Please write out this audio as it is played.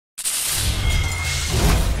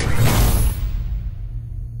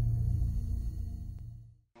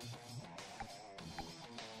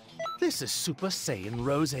This is Super Saiyan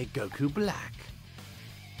Rosé Goku Black.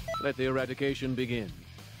 Let the eradication begin.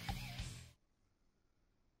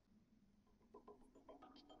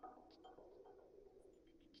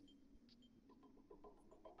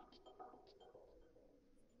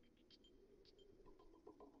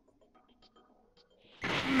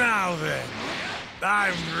 Now then,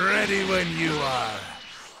 I'm ready when you are.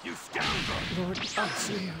 You scoundrel! Lord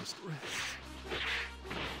Beerus.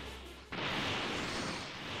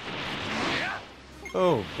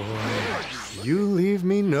 Oh boy, you leave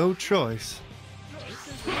me no choice.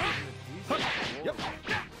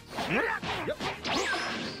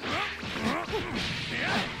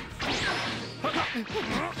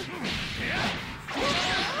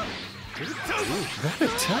 That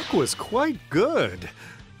attack was quite good.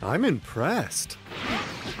 I'm impressed.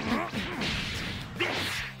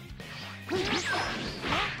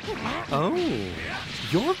 Oh,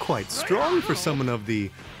 you're quite strong for someone of the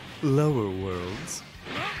lower worlds.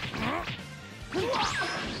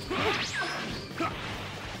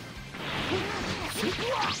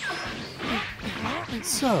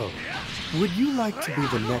 So, would you like to be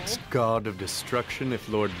the next god of destruction if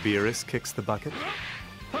Lord Beerus kicks the bucket?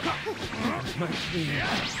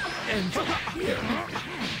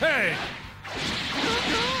 Hey!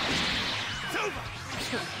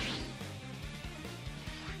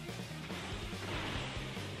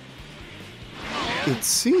 It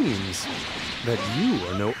seems that you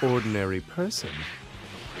are no ordinary person.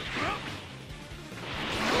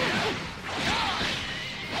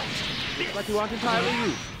 Like you aren't entirely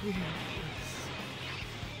you.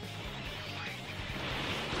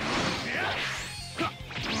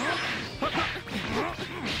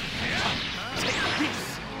 Take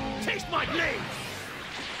this! Taste my blade!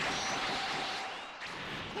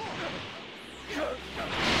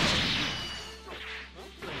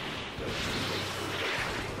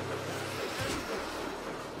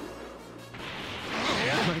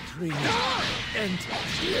 My dream and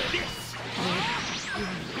this!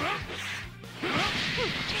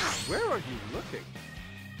 Where are you looking?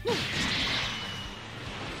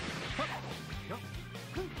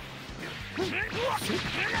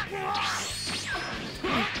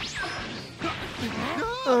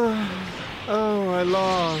 Oh, I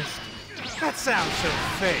lost. That sounds so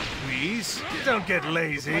fake, please. Don't get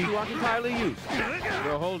lazy. Like you aren't entirely you.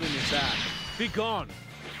 You're holding me back. Be gone.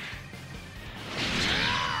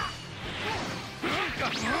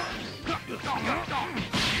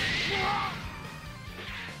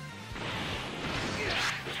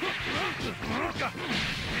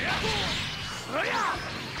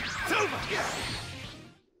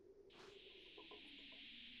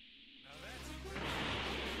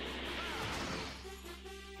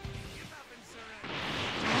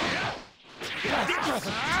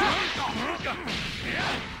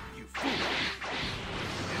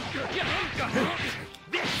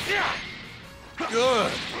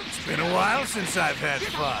 Good. It's been a while since I've had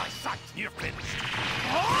fun. You're finished.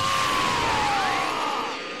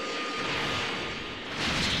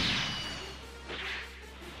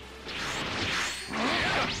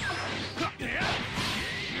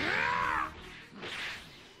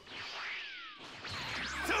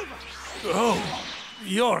 Oh,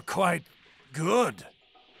 you're quite good.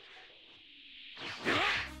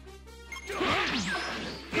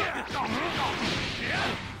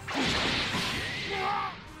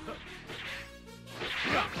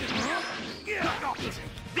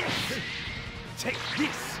 Take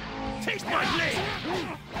this! Taste my blade!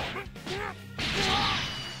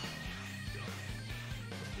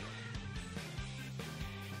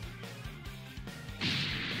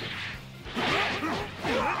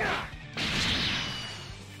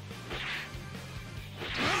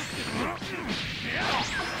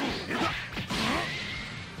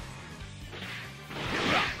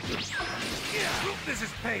 This is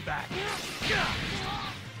payback.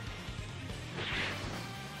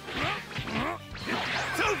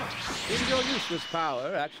 Even your useless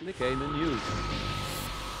power actually came in use.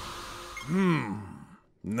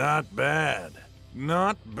 Not bad.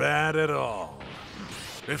 Not bad at all.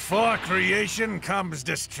 Before creation comes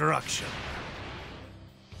destruction.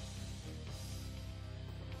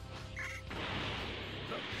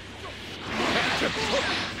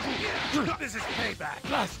 This is payback.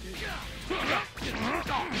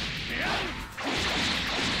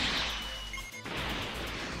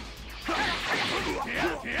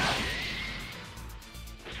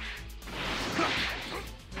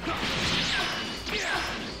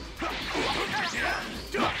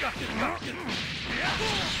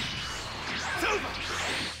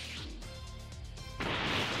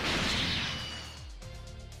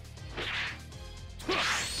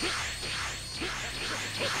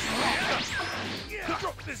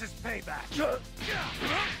 payback. Now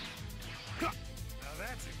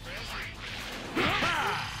that's impressive.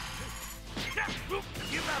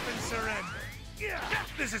 Give up and surrender.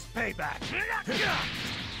 This is payback.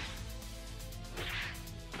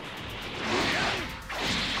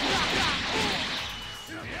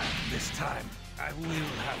 This time, I will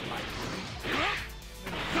have my way.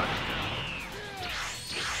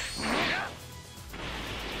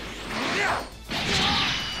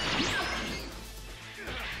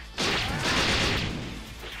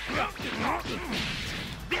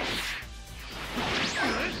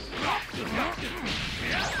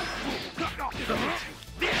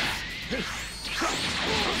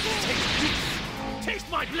 Taste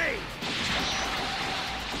my blade!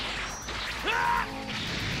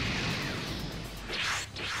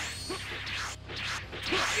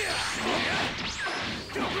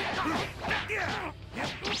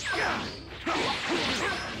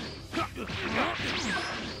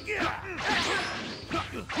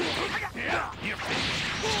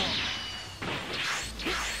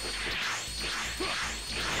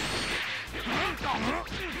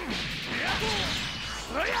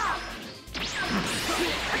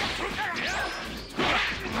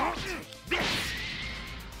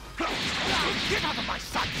 Get out of my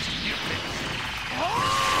sight, you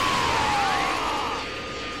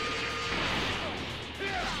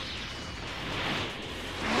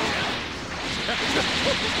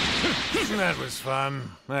That was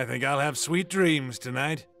fun. I think I'll have sweet dreams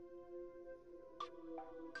tonight.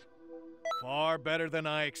 Far better than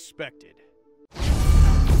I expected.